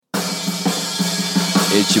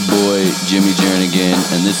It's your boy, Jimmy Jernigan,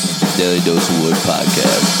 and this is the Daily Dose of Wood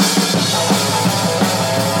podcast.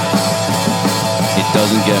 It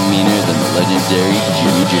doesn't get meaner than the legendary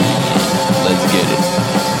Jimmy Jernigan. Let's get it.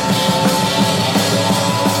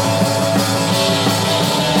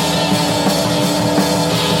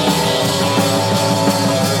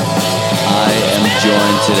 I am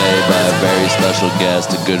joined today by a very special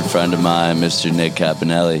guest, a good friend of mine, Mr. Nick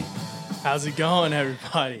Caponelli. How's it going,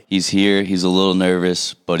 everybody? He's here. He's a little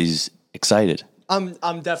nervous, but he's excited. I'm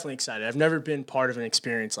definitely excited. I've never been part of an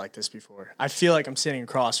experience like this before. I feel like I'm sitting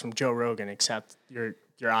across from Joe Rogan, except your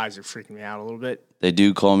eyes are freaking me out a little bit. They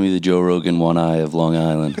do call me the Joe Rogan one eye of Long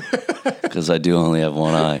Island because I do only have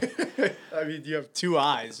one eye. I mean, you have two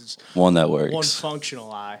eyes. It's one that works. one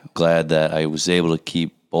functional eye. Glad that I was able to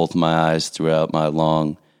keep both my eyes throughout my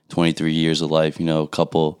long 23 years of life. You know, a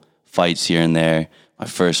couple fights here and there. My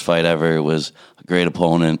first fight ever was a great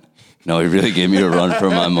opponent. No, he really gave me a run for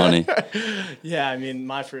my money. Yeah, I mean,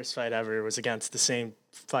 my first fight ever was against the same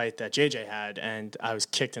fight that JJ had, and I was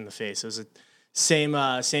kicked in the face. It was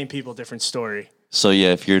the same people, different story. So,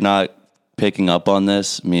 yeah, if you're not picking up on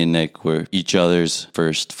this, me and Nick were each other's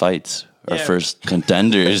first fights, our first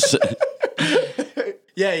contenders.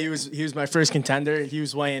 Yeah, he was my first contender. He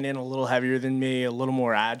was weighing in a little heavier than me, a little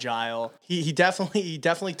more agile. He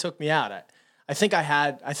definitely took me out. I think I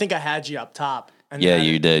had you up top. And yeah,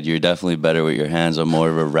 you did. You're definitely better with your hands. I'm more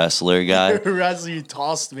of a wrestler guy. Wrestler, you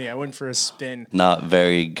tossed me. I went for a spin. Not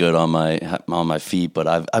very good on my feet, but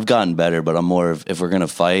I've gotten better. But I'm more of, if we're gonna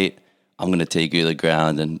fight, I'm gonna take you to the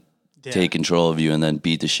ground and take control of you, and then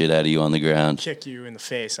beat the shit out of you on the ground. Kick you in the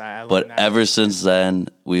face. But ever since then,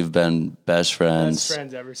 we've been best friends. Best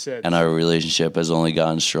friends ever since. And our relationship has only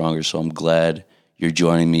gotten stronger. So I'm glad you're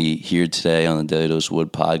joining me here today on the Daily Dose of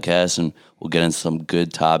Wood podcast, and we'll get into some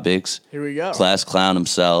good topics. Here we go. Class clown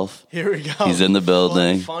himself. Here we go. He's in the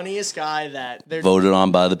building. Funniest guy that they're voted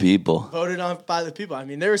on by the people. Voted on by the people. I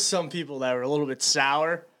mean, there were some people that were a little bit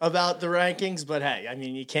sour about the rankings, but hey, I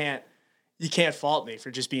mean, you can't fault me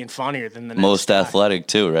for just being funnier than the next most guy. Athletic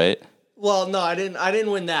too, right? Well, no, I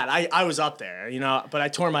didn't win that. I was up there, but I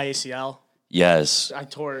tore my ACL. Yes. I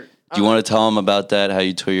tore it. Do you want to tell them about that, how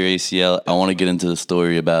you tore your ACL? I want to get into the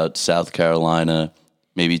story about South Carolina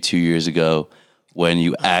maybe 2 years ago when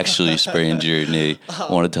you actually sprained your knee. I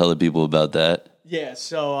want to tell the people about that. Yeah,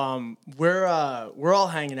 so we're all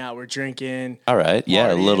hanging out. We're drinking. All right. Partying.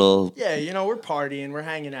 Yeah, a little. Yeah, we're partying. We're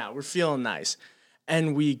hanging out. We're feeling nice.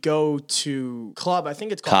 And we go to club, I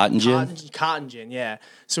think it's called Cotton Gin, yeah.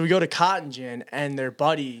 So we go to Cotton Gin, and their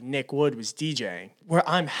buddy, Nick Wood, was DJing. Where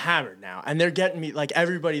I'm hammered now. And they're getting me, like,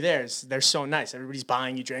 everybody there, they're so nice. Everybody's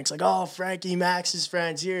buying you drinks. Like, oh, Frankie, Max's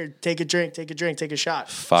friends, here, take a drink, take a shot.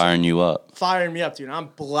 Firing you up. Firing me up, dude.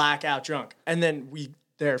 I'm blackout drunk. And then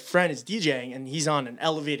their friend is DJing, and he's on an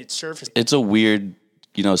elevated surface. It's a weird,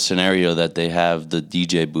 scenario that they have the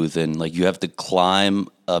DJ booth in. Like, you have to climb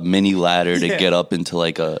a mini ladder to get up into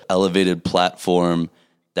like a elevated platform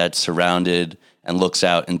that's surrounded and looks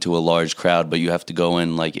out into a large crowd, but you have to go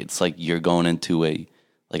in like it's like you're going into a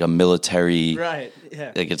military, right?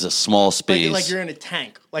 Yeah, like it's a small space, like you're in a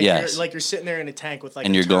tank, like you're sitting there in a tank with like,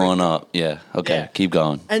 and you're going up. Yeah, okay, keep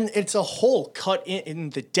going. And it's a hole cut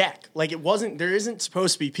in the deck. Like there isn't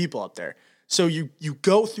supposed to be people up there. So you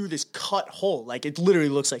go through this cut hole, like it literally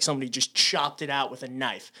looks like somebody just chopped it out with a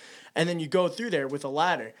knife. And then you go through there with a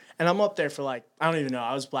ladder. And I'm up there for I don't even know,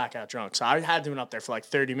 I was blackout drunk. So I had been up there for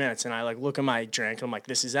 30 minutes, and I look at my drink, and I'm like,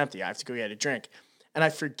 this is empty. I have to go get a drink. And I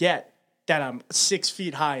forget that I'm 6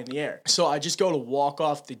 feet high in the air. So I just go to walk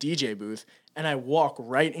off the DJ booth, and I walk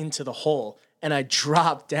right into the hole, and I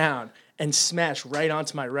drop down and smash right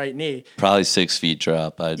onto my right knee. Probably 6 feet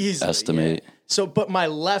drop, I'd estimate. Yeah. So, but my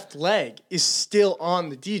left leg is still on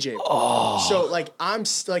the DJ booth. Oh. So, I'm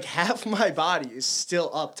half my body is still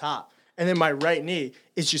up top, and then my right knee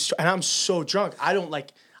is just. And I'm so drunk, I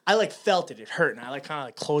felt it. It hurt, and I kind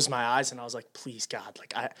of closed my eyes, and I was like, "Please, God,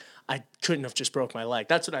 I couldn't have just broke my leg."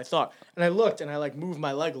 That's what I thought. And I looked, and I moved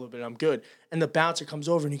my leg a little bit, and I'm good. And the bouncer comes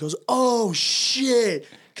over, and he goes, "Oh shit,"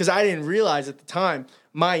 because I didn't realize at the time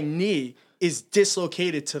my knee is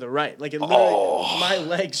dislocated to the right. Like, it literally, my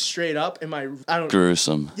leg's straight up, and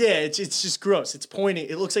gruesome. Yeah, it's just gross. It's pointing.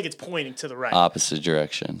 It looks like it's pointing to the right. Opposite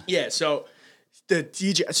direction. Yeah, so the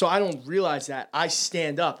DJ, so I don't realize that. I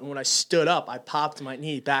stand up, and when I stood up, I popped my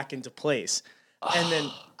knee back into place.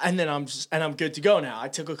 And then I'm good to go now. I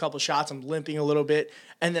took a couple shots, I'm limping a little bit,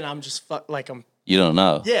 and then I'm just you don't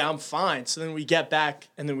know. Yeah, I'm fine. So then we get back,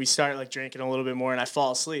 and then we start drinking a little bit more, and I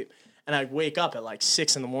fall asleep. And I wake up at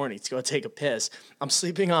 6 in the morning to go take a piss. I'm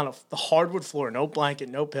sleeping on the hardwood floor, no blanket,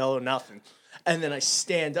 no pillow, nothing. And then I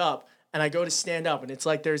stand up, and I go to stand up, and it's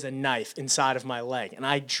like there's a knife inside of my leg, and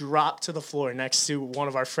I drop to the floor next to one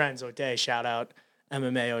of our friends, O'Day. Shout out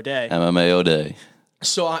MMA O'Day. MMA O'Day.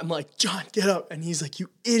 So I'm like, John, get up, and he's like, you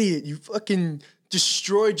idiot, you fucking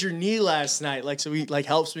destroyed your knee last night. Like, so he like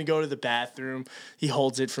helps me go to the bathroom. He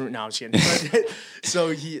holds it from. No, I'm just kidding. so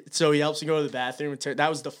he helps me go to the bathroom. That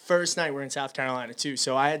was the first night we're in South Carolina too.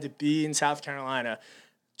 So I had to be in South Carolina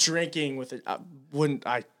drinking with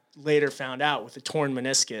I later found out with a torn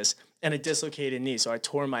meniscus and a dislocated knee. So I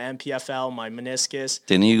tore my MPFL, my meniscus.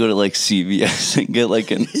 Didn't you go to like CVS and get like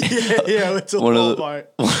an it's a one of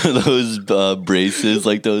those braces,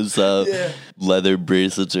 like those leather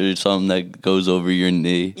bracelets or something that goes over your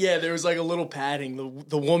knee? Yeah, there was like a little padding.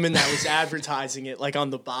 The woman that was advertising it, like on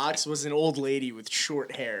the box, was an old lady with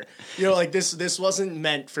short hair. You know, like this wasn't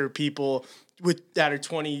meant for people that are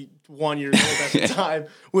 21 years old at the time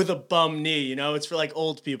with a bum knee, you know? It's for like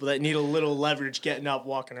old people that need a little leverage getting up,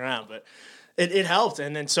 walking around. But it helped,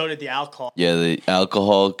 and then so did the alcohol. Yeah, the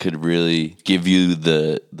alcohol could really give you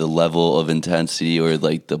the level of intensity or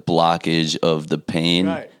like the blockage of the pain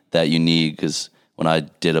that you need. Because when I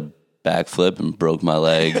did a backflip and broke my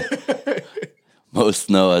leg,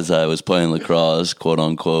 most know as I was playing lacrosse, quote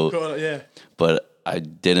unquote. But I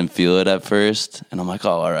didn't feel it at first, and I'm like,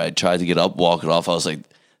 oh, all right. Tried to get up, walk it off. I was like,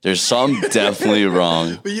 there's something definitely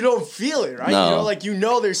wrong. But you don't feel it, right? No. You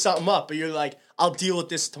know there's something up, but you're like, I'll deal with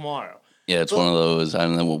this tomorrow. Yeah, it's one of those.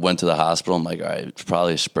 And then we went to the hospital. I'm like, all right, it's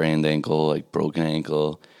probably a sprained ankle, like broken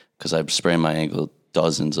ankle, because I've sprained my ankle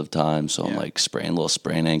dozens of times. So I'm like, little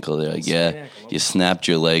sprained ankle. They're like, you snapped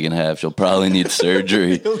your leg in half. You'll probably need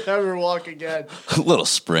surgery. You'll never walk again. little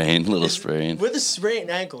sprain. With a sprained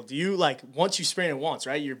ankle, do you once you sprain it once,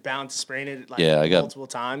 right? You're bound to sprain it I got multiple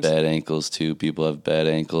times. Bad ankles too. People have bad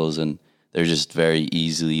ankles, and they're just very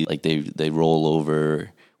easily they roll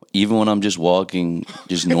over. Even when I'm just walking,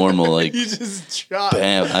 just normal, like you just drop.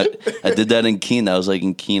 Bam! I did that in Keene. I was like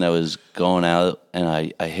in Keene. I was going out and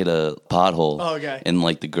I hit a pothole in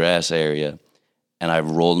like the grass area, and I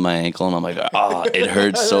rolled my ankle and I'm like, it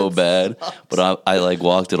hurts so bad. But I like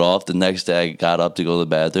walked it off. The next day I got up to go to the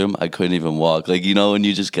bathroom. I couldn't even walk. Like, you know when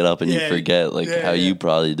you just get up and you forget, like how you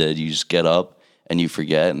probably did. You just get up and you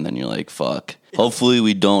forget, and then you're like, fuck. Hopefully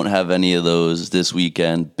we don't have any of those this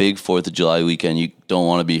weekend. Big 4th of July weekend. You don't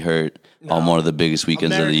want to be hurt on one of the biggest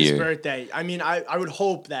weekends of the year. Birthday. I mean, I would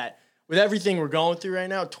hope that with everything we're going through right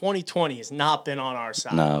now, 2020 has not been on our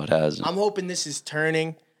side. No, it hasn't. I'm hoping this is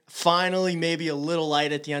turning. Finally, maybe a little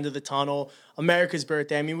light at the end of the tunnel. America's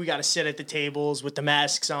birthday. I mean, we got to sit at the tables with the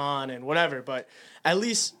masks on and whatever, but at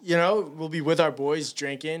least, we'll be with our boys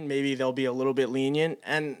drinking. Maybe they'll be a little bit lenient.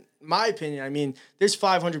 And my opinion, I mean, there's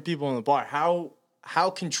 500 people in the bar. How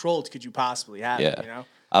controlled could you possibly have it,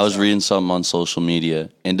 I was reading something on social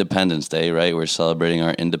media. Independence Day, right? We're celebrating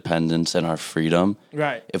our independence and our freedom.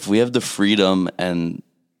 Right. If we have the freedom and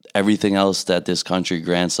everything else that this country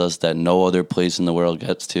grants us that no other place in the world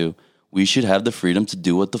gets to, we should have the freedom to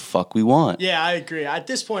do what the fuck we want. Yeah, I agree. At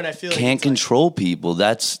this point, I feel like can't control people.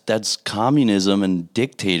 That's communism and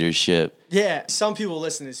dictatorship. Yeah, some people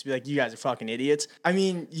listen to this and be like, you guys are fucking idiots. I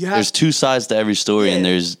mean, there's two sides to every story, and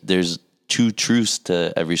there's two truths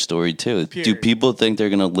to every story too. Period. Do people think they're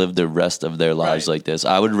going to live the rest of their lives like this?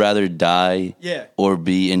 I would rather die or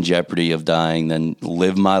be in jeopardy of dying than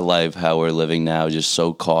live my life how we're living now, just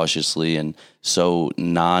so cautiously and so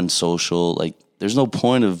non-social. Like, there's no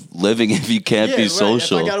point of living if you can't be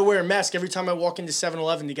social. If I got to wear a mask every time I walk into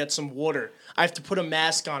 7-Eleven to get some water, I have to put a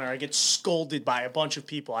mask on or I get scolded by a bunch of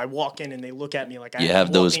people. I walk in and they look at me like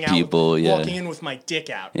have those people, walking in with my dick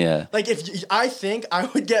out. Yeah. Like, I think I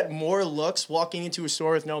would get more looks walking into a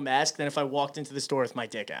store with no mask than if I walked into the store with my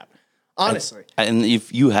dick out. Honestly. And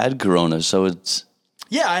if you had corona, so it's...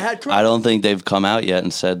 Yeah, I had corona. I don't think they've come out yet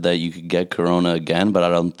and said that you could get corona again, but I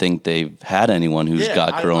don't think they've had anyone who's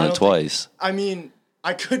got corona twice. I mean,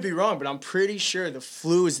 I could be wrong, but I'm pretty sure the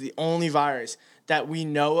flu is the only virus that we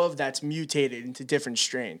know of that's mutated into different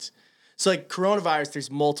strains. So like coronavirus,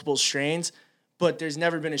 there's multiple strains, but there's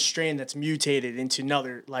never been a strain that's mutated into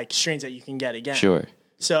another, like strains that you can get again. Sure.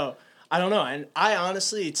 So I don't know. And I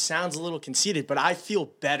honestly, it sounds a little conceited, but I feel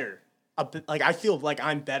better. Like I feel like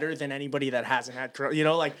I'm better than anybody that hasn't had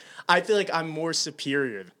corona. Like I feel like I'm more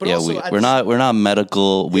superior. But yeah, also we're not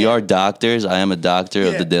medical. We are doctors. I am a doctor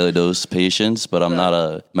of the Daily Dose patients, but I'm not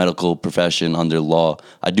a medical profession under law.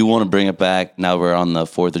 I do want to bring it back. Now we're on the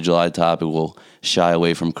 4th of July topic. We'll shy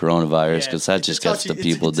away from coronavirus because that just gets the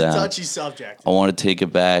people down. It's a touchy subject. I want to take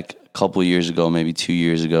it back a couple years ago, maybe 2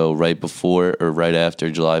 years ago, right before or right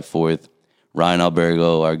after July 4th. Ryan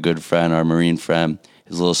Albergo, our good friend, our Marine friend,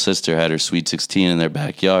 his little sister had her Sweet 16 in their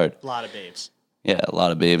backyard. A lot of babes. Yeah, a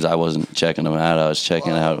lot of babes. I wasn't checking them out. I was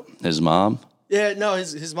checking out his mom. Yeah, no,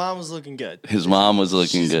 his mom was looking good. His mom was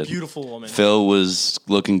looking She's good. A beautiful woman. Phil was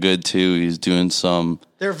looking good too. He was doing some.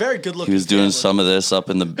 They're very good looking. He was doing some of this up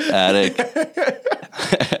in the attic.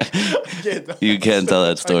 You can't tell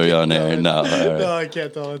that story on air. No, no, I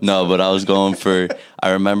can't tell it. No, but I was going for.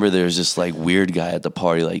 I remember there was this like weird guy at the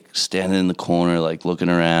party, like standing in the corner, like looking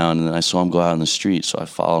around, and then I saw him go out in the street, so I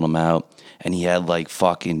followed him out, and he had like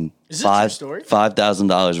fucking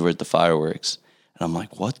 $5,000 worth of fireworks. And I'm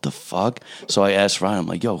like, what the fuck? So I asked Ryan, I'm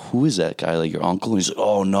like, yo, who is that guy? Like your uncle? And he's like,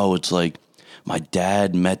 oh no, it's like my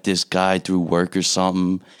dad met this guy through work or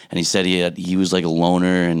something. And he said he was like a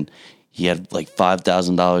loner and he had like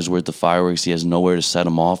 $5,000 worth of fireworks. He has nowhere to set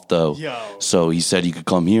them off though. Yo. So he said you could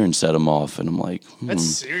come here and set them off. And I'm like, that's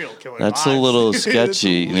serial killer. That's vibes. a little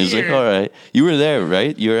sketchy. And he's like, all right. You were there,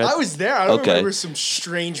 right? I was there. I don't remember some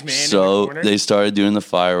strange man so in the corner. They started doing the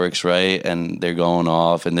fireworks, right? And they're going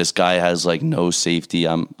off. And this guy has like no safety.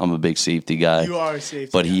 I'm a big safety guy. You are a safety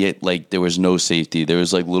But guy. he had, like, there was no safety. There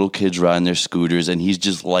was like little kids riding their scooters and he's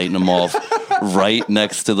just lighting them off right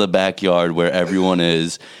next to the backyard where everyone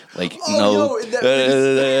is. Like, you know what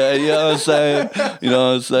I'm saying? You know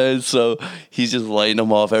what I'm saying? So he's just lighting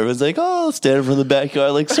them off. Everyone's like, oh, standing from the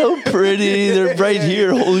backyard, like, so pretty. They're right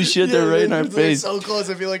here. Holy shit, they're right in our face. So close,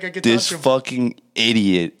 I feel like I could This touch him. fucking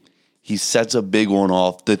idiot. He sets a big one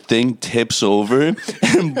off. The thing tips over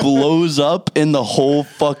and blows up in the whole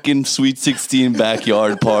fucking Sweet 16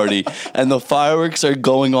 backyard party. And the fireworks are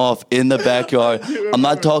going off in the backyard. I'm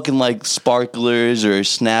not talking like sparklers or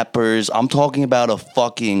snappers. I'm talking about a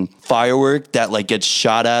fucking firework that like gets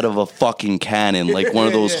shot out of a fucking cannon. Like one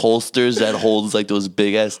of those holsters that holds like those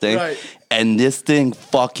big ass things. Right. And this thing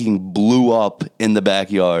fucking blew up in the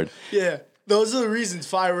backyard. Yeah. Those are the reasons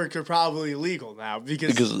fireworks are probably illegal now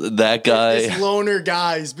because that guy, this loner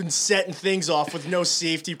guy, has been setting things off with no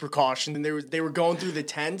safety precaution, and they were going through the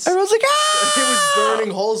tents. Everyone's like, ah! It was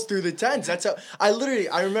burning holes through the tents. That's how I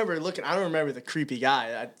remember looking. I don't remember the creepy guy.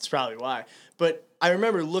 That's probably why. But I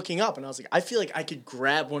remember looking up and I was like, I feel like I could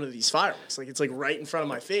grab one of these fireworks. Like it's like right in front of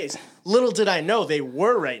my face. Little did I know they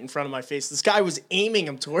were right in front of my face. This guy was aiming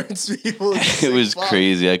them towards people. It was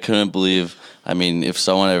crazy. I couldn't believe. I mean, if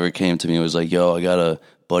someone ever came to me and was like, yo, I got a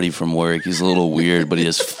buddy from work. He's a little weird, but he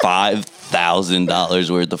has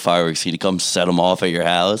 $5,000 worth of fireworks. He'd come set them off at your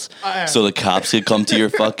house so the cops could come to your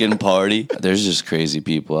fucking party. There's just crazy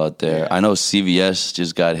people out there. I know CVS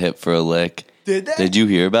just got hit for a lick. Did they? Did you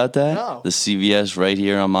hear about that? No. The CVS right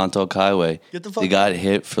here on Montauk Highway. Get the fuck They got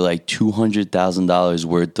hit for like $200,000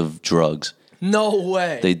 worth of drugs. No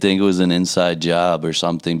way. They think it was an inside job or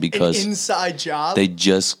something because an inside job? They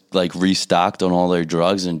just like restocked on all their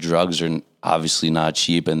drugs, and drugs are obviously not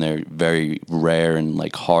cheap and they're very rare and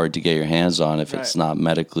like hard to get your hands on if it's not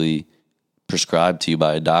medically prescribed to you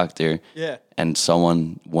by a doctor. Yeah. And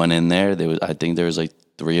someone went in there. I think there was like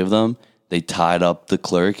 3 of them. They tied up the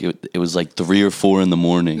clerk. It was like 3 or 4 in the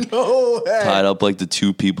morning. No way. Tied up like the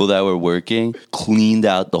 2 people that were working, cleaned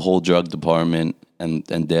out the whole drug department and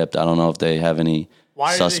dipped. I don't know if they have any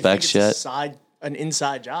suspects yet. An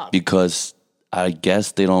inside job. Because I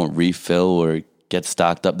guess they don't refill or get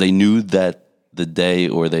stocked up. They knew that the day,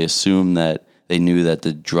 or they assumed that they knew that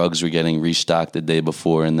the drugs were getting restocked the day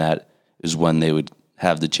before, and that is when they would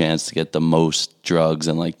have the chance to get the most drugs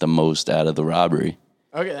and like the most out of the robbery.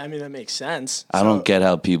 Okay, I mean, that makes sense. I don't get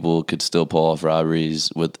how people could still pull off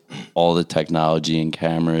robberies with all the technology and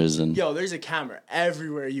cameras. And yo, there's a camera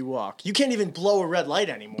everywhere you walk. You can't even blow a red light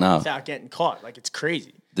anymore without getting caught. Like, it's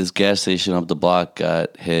crazy. This gas station up the block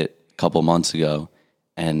got hit a couple months ago,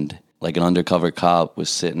 and like an undercover cop was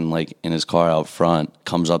sitting like in his car out front,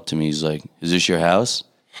 comes up to me. He's like, "Is this your house?"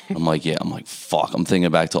 I'm like, yeah. I'm like, fuck. I'm thinking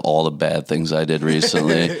back to all the bad things I did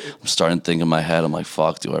recently. I'm starting to think in my head. I'm like,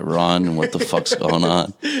 fuck, do I run? And what the fuck's going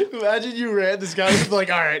on? Imagine you ran. This guy was like,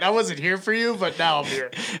 all right, I wasn't here for you, but now I'm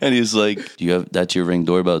here. And he's like, that's your Ring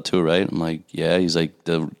doorbell too, right? I'm like, yeah. He's like,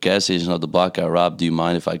 the gas station up the block got robbed. Do you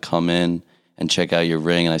mind if I come in and check out your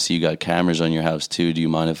Ring? And I see you got cameras on your house too. Do you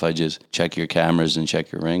mind if I just check your cameras and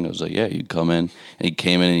check your Ring? I was like, yeah, you come in. And he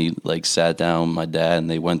came in and he like sat down with my dad, and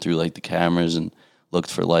they went through like the cameras and looked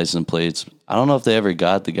for license plates. I don't know if they ever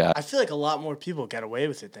got the guy. I feel like a lot more people get away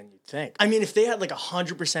with it than you'd think. I mean, if they had like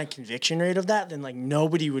 100% conviction rate of that, then like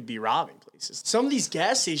nobody would be robbing places. Some of these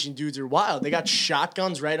gas station dudes are wild. They got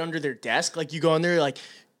shotguns right under their desk. Like you go in there, like,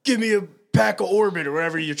 give me pack of Orbit or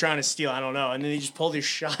whatever you're trying to steal. I don't know. And then he just pulled his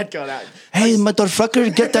shotgun out. Hey,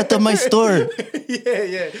 motherfucker, get that to my store.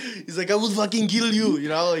 Yeah. He's like, I will fucking kill you, you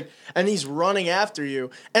know? Like, and he's running after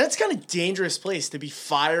you. And it's kind of dangerous place to be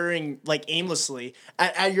firing, like, aimlessly.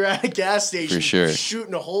 You're at a gas station. For sure.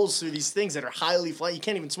 Shooting holes through these things that are highly flammable. You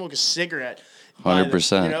can't even smoke a cigarette.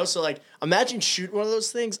 100%. You know? So, like, imagine shooting one of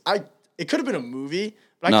those things. It could have been a movie.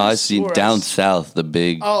 No, I seen down south, the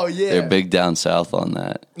big. Oh, yeah. They're big down south on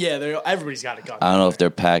that. Yeah, everybody's got a gun. I don't know if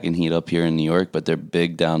they're packing heat up here in New York, but they're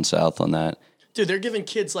big down south on that. Dude, they're giving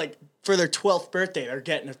kids, like, for their 12th birthday, they're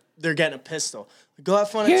getting a pistol. Go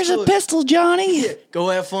have fun at Here's school. a pistol, Johnny. Yeah, go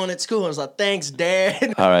have fun at school. I was like, thanks,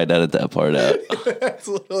 Dad. All right, edit that part out. That's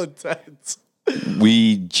a little intense.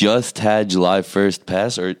 We just had July 1st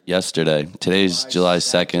pass, or yesterday. Today's July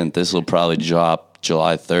 2nd. This will probably drop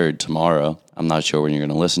July 3rd tomorrow. I'm not sure when you're going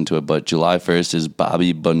to listen to it, but July 1st is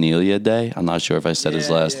Bobby Bonilla Day. I'm not sure if I said his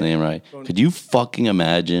last name right. Could you fucking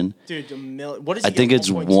imagine? Dude, what is he I think it's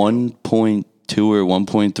 1.2 or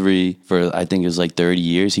 1.3 for, I think it's like 30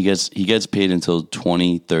 years. He gets paid until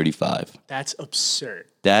 2035. That's absurd.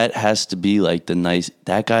 That has to be like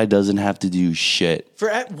that guy doesn't have to do shit.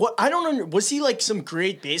 Was he like some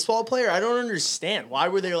great baseball player? I don't understand. Why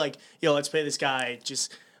were they like, yo, let's pay this guy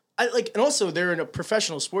and also they're in a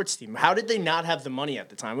professional sports team. How did they not have the money at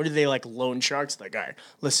the time? What did they like loan sharks to that guy?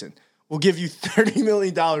 Listen, we'll give you $30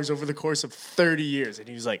 million over the course of 30 years. And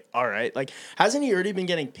he was like, all right. Like, hasn't he already been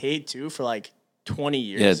getting paid too for like 20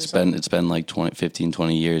 years? Yeah, it's been like 15,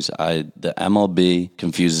 20 years. The MLB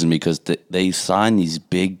confuses me because they sign these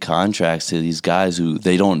big contracts to these guys who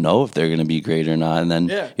they don't know if they're going to be great or not. And then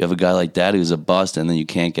you have a guy like that who's a bust, and then you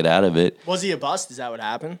can't get out of it. Was he a bust? Is that what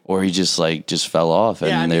happened? Or he just fell off,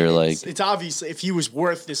 and they were like, it's obvious if he was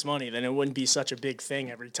worth this money, then it wouldn't be such a big thing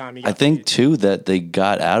every time he got I think paid. too that they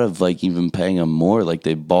got out of like even paying him more. Like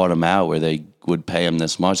they bought him out where they would pay him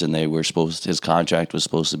this much, and his contract was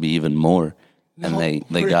supposed to be even more. And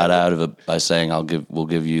they got out of it by saying, we'll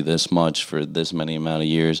give you this much for this many amount of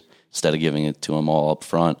years instead of giving it to him all up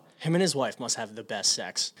front. Him and his wife must have the best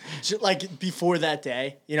sex. Like before that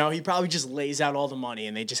day, you know, he probably just lays out all the money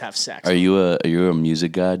and they just have sex. Are you a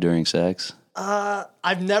music guy during sex?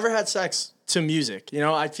 I've never had sex to music. You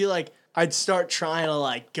know, I feel like I'd start trying to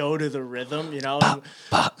like go to the rhythm, you know. Pop,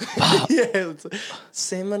 pop. Yeah,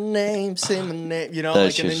 say my name, you know,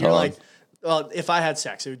 That's like, and then you're like, well, if I had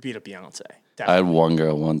sex, it would be to Beyonce. Definitely. I had one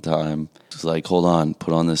girl one time. She's like, hold on,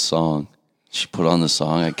 put on this song. She put on the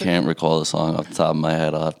song. I can't recall the song off the top of my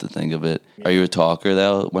head. I'll have to think of it. Are you a talker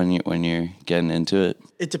though when you're getting into it?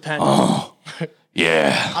 It depends. Oh,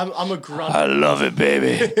 yeah. I'm a grunt. I love it,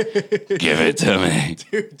 baby. Give it to me.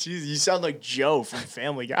 Dude, jeez, you sound like Joe from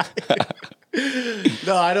Family Guy.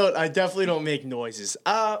 No, I don't. I definitely don't make noises.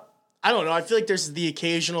 I don't know. I feel like there's the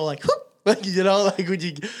occasional like whoop, like you know, like when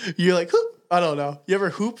you're like whoop. I don't know. You ever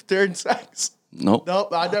hoop during sex? Nope.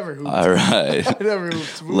 I never hooped. All right. I never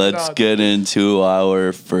hooped. Let's get into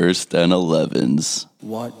our first and 11s.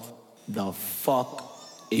 What the fuck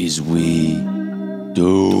is we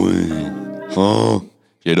doing? Huh?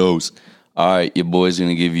 Kiddos. All right, your boy's going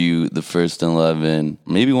to give you the first and 11,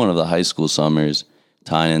 maybe one of the high school summers,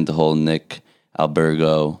 tying into whole Nick,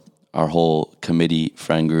 Albergo, our whole committee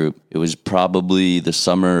friend group. It was probably the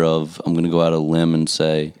summer of, I'm going to go out on a limb and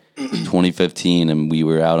say, 2015, and we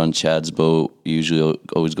were out on Chad's boat. We usually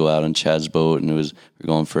always go out on Chad's boat, and we're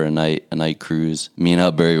going for a night cruise. Me and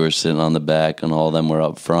Albergo were sitting on the back, and all of them were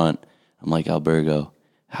up front. I'm like, Albergo,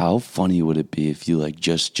 how funny would it be if you like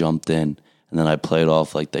just jumped in, and then I played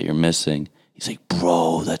off like that you're missing. He's like,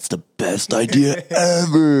 bro, that's the best idea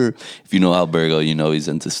ever. If you know Albergo, you know he's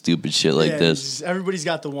into stupid shit like this. Everybody's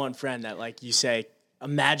got the one friend that like you say,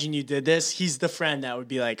 imagine you did this. He's the friend that would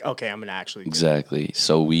be like, okay, I'm going to actually do it. Exactly.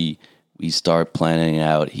 So we start planning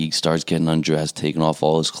out. He starts getting undressed, taking off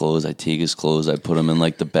all his clothes. I take his clothes. I put him in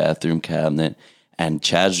like the bathroom cabinet. And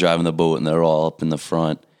Chad's driving the boat, and they're all up in the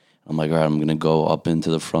front. I'm like, all right, I'm going to go up into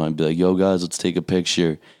the front and be like, yo, guys, let's take a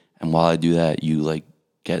picture. And while I do that, you like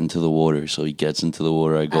get into the water. So he gets into the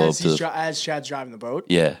water. I go up to as Chad's driving the boat?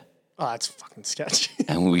 Yeah. Oh, that's fucking sketchy.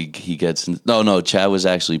 And he gets in. No, Chad was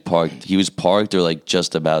actually parked. He was parked or like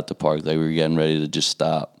just about to park. Like we were getting ready to just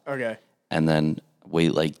stop. Okay. And then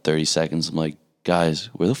wait like 30 seconds. I'm like, guys,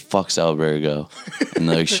 where the fuck's Albergo? And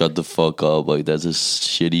they're like, shut the fuck up. Like that's a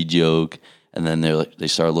shitty joke. And then they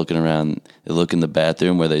start looking around. They look in the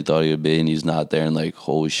bathroom where they thought he would be, and he's not there. And like,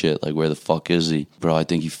 holy shit, like where the fuck is he? Bro, I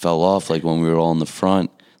think he fell off like when we were all in the front.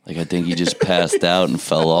 Like, I think he just passed out and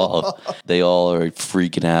fell off. They all are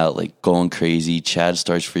freaking out, like, going crazy. Chad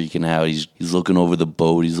starts freaking out. He's looking over the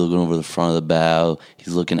boat. He's looking over the front of the bow.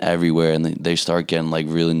 He's looking everywhere, and they start getting like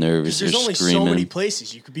really nervous. There's only screaming. so many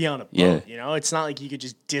places you could be on a boat. You know, it's not like you could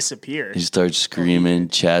just disappear. He starts screaming.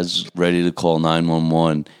 Chad's ready to call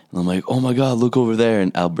 911. And I'm like, oh my God, look over there.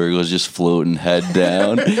 And Albergo's just floating head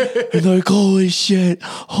down. And they're like, holy shit,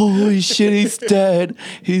 he's dead.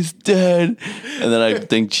 He's dead. And then I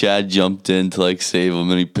think Chad jumped in to like save him,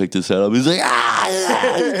 and he picked his head up. He's like,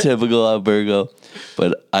 typical Albergo.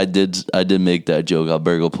 But I did make that joke.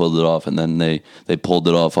 Albergo pulled it off, and then they pulled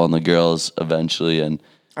it off on the girls eventually. And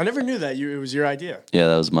I never knew that it was your idea. yeah,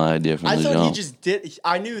 that was my idea from the jump. I thought he just did.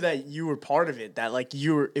 I knew that you were part of it. That like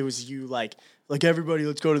it was you like everybody,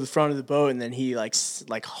 let's go to the front of the boat, and then he like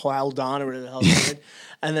held on or whatever the hell he did.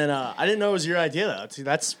 And then I didn't know it was your idea though. Dude,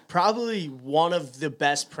 that's probably one of the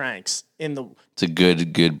best pranks in the. It's a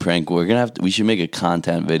good prank. We should make a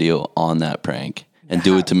content video on that prank. And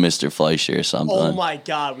do it to Mr. Fleischer or something. Oh my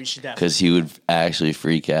God, we should definitely. Because he would actually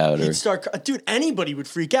freak out. Dude, anybody would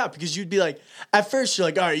freak out because you'd be like, at first you're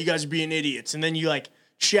like, all right, you guys are being idiots. And then you like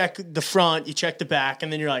check the front, you check the back,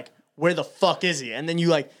 and then you're like, where the fuck is he? And then you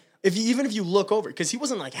like, even if you look over, because he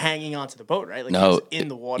wasn't like hanging onto the boat, right? Like he was in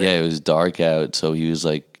the water. Yeah, it was dark out, so he was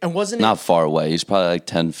like, and wasn't not far away. He's probably like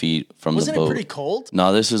 10 feet from the boat. Wasn't it pretty cold?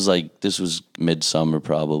 No, this was midsummer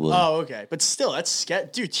probably. Oh, okay. But still, that's scary.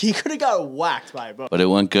 Dude, he could have got whacked by a boat. But it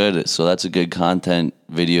went good, so that's a good content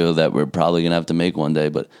video that we're probably going to have to make one day.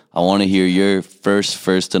 But I want to hear your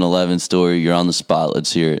first and 11 story. You're on the spot.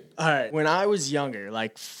 Let's hear it. All right. When I was younger,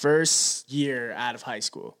 like first year out of high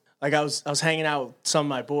school, like I was hanging out with some of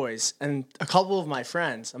my boys, and a couple of my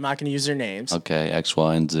friends, I'm not going to use their names. Okay, X,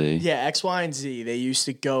 Y, and Z. Yeah, X, Y, and Z, they used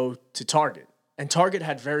to go to Target. And Target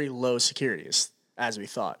had very low security, as we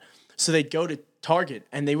thought. So they'd go to Target,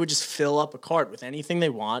 and they would just fill up a cart with anything they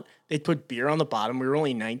want. They'd put beer on the bottom. We were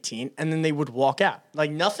only 19. And then they would walk out.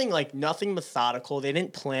 Nothing methodical. They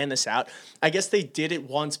didn't plan this out. I guess they did it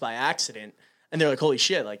once by accident. And they're like, holy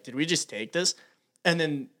shit, like, did we just take this? And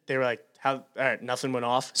then they were like, all right, nothing went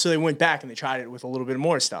off. So they went back and they tried it with a little bit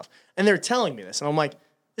more stuff. And they were telling me this. And I'm like,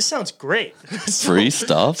 this sounds great. Free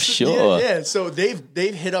stuff? Sure. Yeah. So they've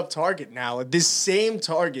hit up Target now, this same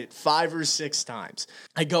Target 5 or 6 times.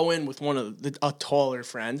 I go in with a taller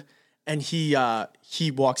friend, and he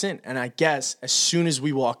walks in. And I guess as soon as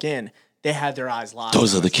we walk in, they had their eyes locked.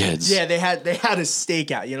 Those are the kids. Yeah, they had a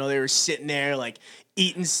stakeout. You know, they were sitting there like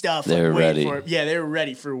eating stuff. They were ready. They were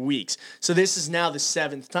ready for weeks. So this is now the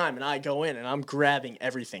 7th time, and I go in and I'm grabbing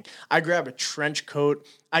everything. I grab a trench coat.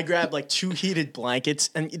 I grabbed like 2 heated blankets,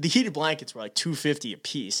 and the heated blankets were like $2.50 a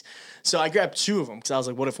piece. So I grabbed 2 of them because I was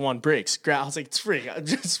like, what if one breaks? I was like, it's free. I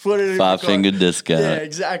just put it in 5-finger discount. Yeah,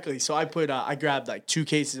 exactly. So I grabbed like 2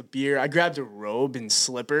 cases of beer. I grabbed a robe and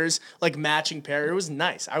slippers, like matching pair. It was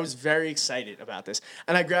nice. I was very excited about this.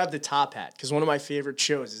 And I grabbed the top hat because one of my favorite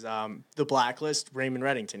shows is The Blacklist, Raymond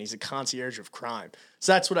Reddington. He's a concierge of crime.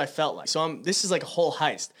 So that's what I felt like. So this is like a whole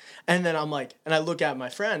heist. And then I'm like, and I look at my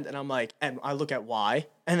friend and I'm like, and I look at why.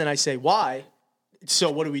 And then I say, why? So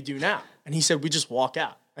what do we do now? And he said, we just walk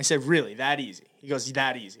out. I said, really? That easy? He goes,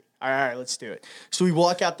 that easy. All right, let's do it. So we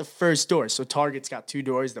walk out the first door. So Target's got 2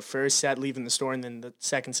 doors, the first set leaving the store, and then the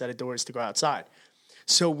second set of doors to go outside.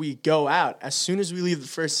 So we go out. As soon as we leave the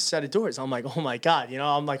first set of doors, I'm like, oh my God,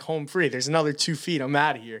 I'm like home free. There's another 2 feet. I'm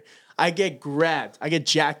out of here. I get grabbed. I get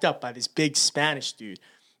jacked up by this big Spanish dude.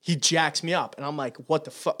 He jacks me up, and I'm like, what the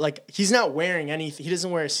fuck? Like, he's not wearing anything. He's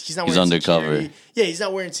not wearing undercover. Security. Yeah, he's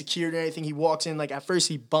not wearing security or anything. He walks in, like, at first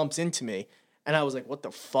he bumps into me, and I was like, what the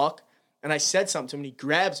fuck? And I said something to him, and he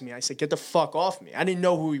grabs me. I said, get the fuck off me. I didn't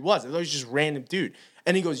know who he was. I thought he was just a random dude.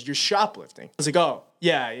 And he goes, you're shoplifting. I was like, oh,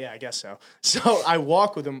 yeah, I guess so. So I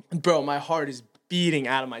walk with him. Bro, my heart is beating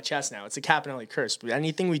out of my chest now. It's a Caponelli curse. But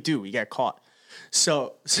anything we do, we get caught.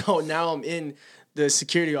 So now I'm in the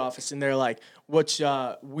security office, and they're like,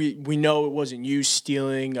 we know it wasn't you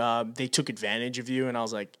stealing. They took advantage of you. And I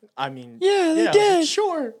was like, yeah, they did. Like,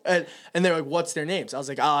 sure. And they're like, what's their names? I was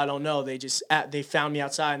like, I don't know. They found me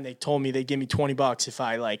outside, and they told me they'd give me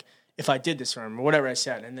 $20 if I did this for them or whatever I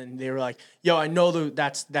said. And then they were like, yo, I know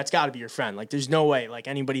that's got to be your friend. Like, there's no way like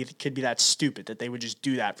anybody could be that stupid that they would just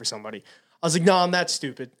do that for somebody. I was like, no, I'm that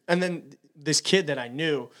stupid. And then this kid that I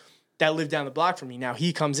knew that lived down the block from me, now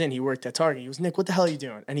he comes in, he worked at Target. He goes, Nick, what the hell are you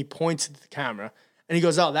doing? And he points at the camera, and he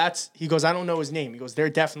goes, he goes, I don't know his name. He goes, they're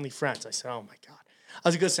definitely friends. I said, oh my God. I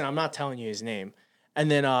was like, listen, I'm not telling you his name. And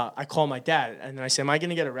then I call my dad, and then I say, am I going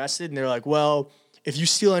to get arrested? And they're like, well, if you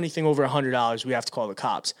steal anything over $100, we have to call the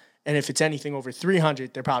cops. And if it's anything over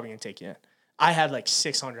 $300, they're probably going to take you in. I had like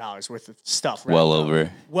 $600 worth of stuff. Well over,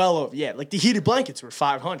 yeah. Like the heated blankets were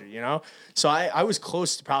 $500, So I was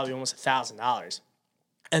close to probably almost $1,000.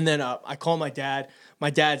 And then I call my dad. My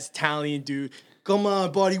dad's Italian dude. come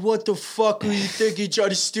on, buddy, what the fuck are you thinking? Trying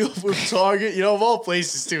to steal from Target? You know, of all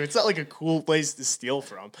places, too. It's not like a cool place to steal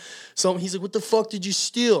from. So he's like, what the fuck did you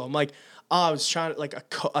steal? I'm like, oh, I was trying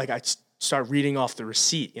to, I start reading off the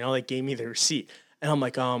receipt. You know, like, gave me the receipt. And I'm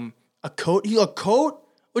like, a coat? A coat?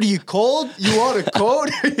 What are you, cold? You want a coat?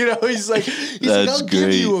 You know, he's like, I'll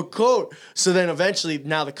give you a coat. So then eventually,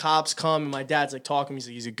 now the cops come, and my dad's like talking. He's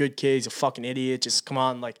like, he's a good kid. He's a fucking idiot. Just come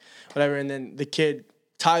on, like, whatever. And then the kid,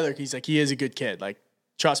 Tyler, he's like, he is a good kid. Like,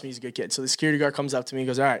 trust me, he's a good kid. So the security guard comes up to me. He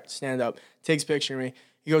goes, all right, stand up. Takes a picture of me.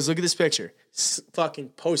 He goes, look at this picture. It's fucking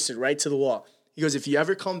posted right to the wall. He goes, if you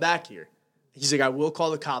ever come back here, he's like, I will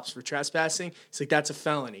call the cops for trespassing. He's like, that's a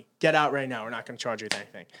felony. Get out right now. We're not going to charge you with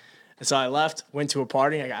anything. And so I left, went to a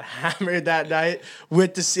party. I got hammered that night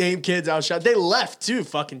with the same kids I was shot. They left too,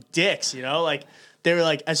 fucking dicks, you know? Like, they were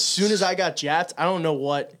like, as soon as I got jacked, I don't know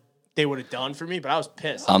what they would have done for me, but I was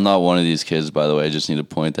pissed. I'm not one of these kids, by the way. I just need to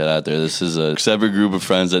point that out there. This is a separate group of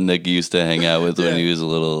friends that Nick used to hang out with when he was a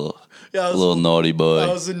little naughty boy. I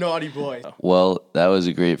was a naughty boy. Well, that was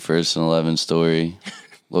a great 1st and 11 story.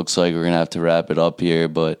 Looks like we're going to have to wrap it up here,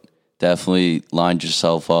 but definitely lined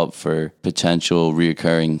yourself up for potential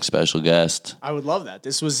reoccurring special guest. I would love that.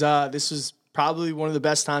 This was probably one of the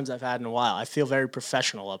best times I've had in a while. I feel very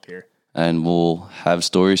professional up here. And we'll have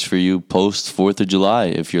stories for you post 4th of July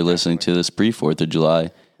if you're listening to this pre-4th of July.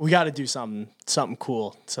 We got to do something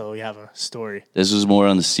cool so we have a story. This was more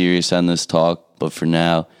on the serious end of this talk, but for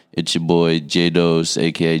now, it's your boy J-Dose,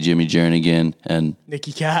 a.k.a. Jimmy Jernigan, and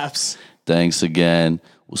Nikki Caps. Thanks again.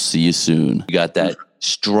 We'll see you soon. You got that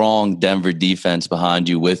strong Denver defense behind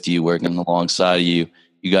you, with you, working alongside of you.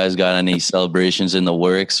 You guys got any celebrations in the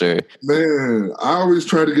works? Or Man, I always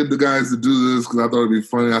try to get the guys to do this because I thought it'd be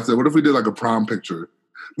funny. I said, what if we did like a prom picture?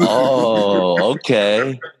 Oh,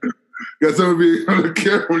 okay. Yeah, so it'd be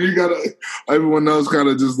when you got everyone else kind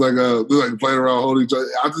of just like playing around, holding each other.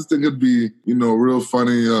 I just think it'd be, real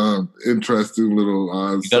funny, interesting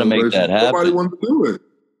little. You gotta make that happen. Nobody wanted to do it.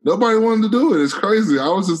 Nobody wanted to do it. It's crazy. I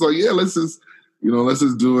was just like, yeah, let's just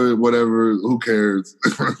do it. Whatever. Who cares?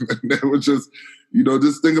 And it was just,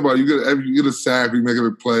 just think about it. You get a sack, you make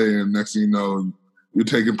a play, and next thing you know, you're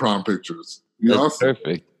taking prom pictures. That's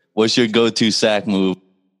perfect. What's your go-to sack move?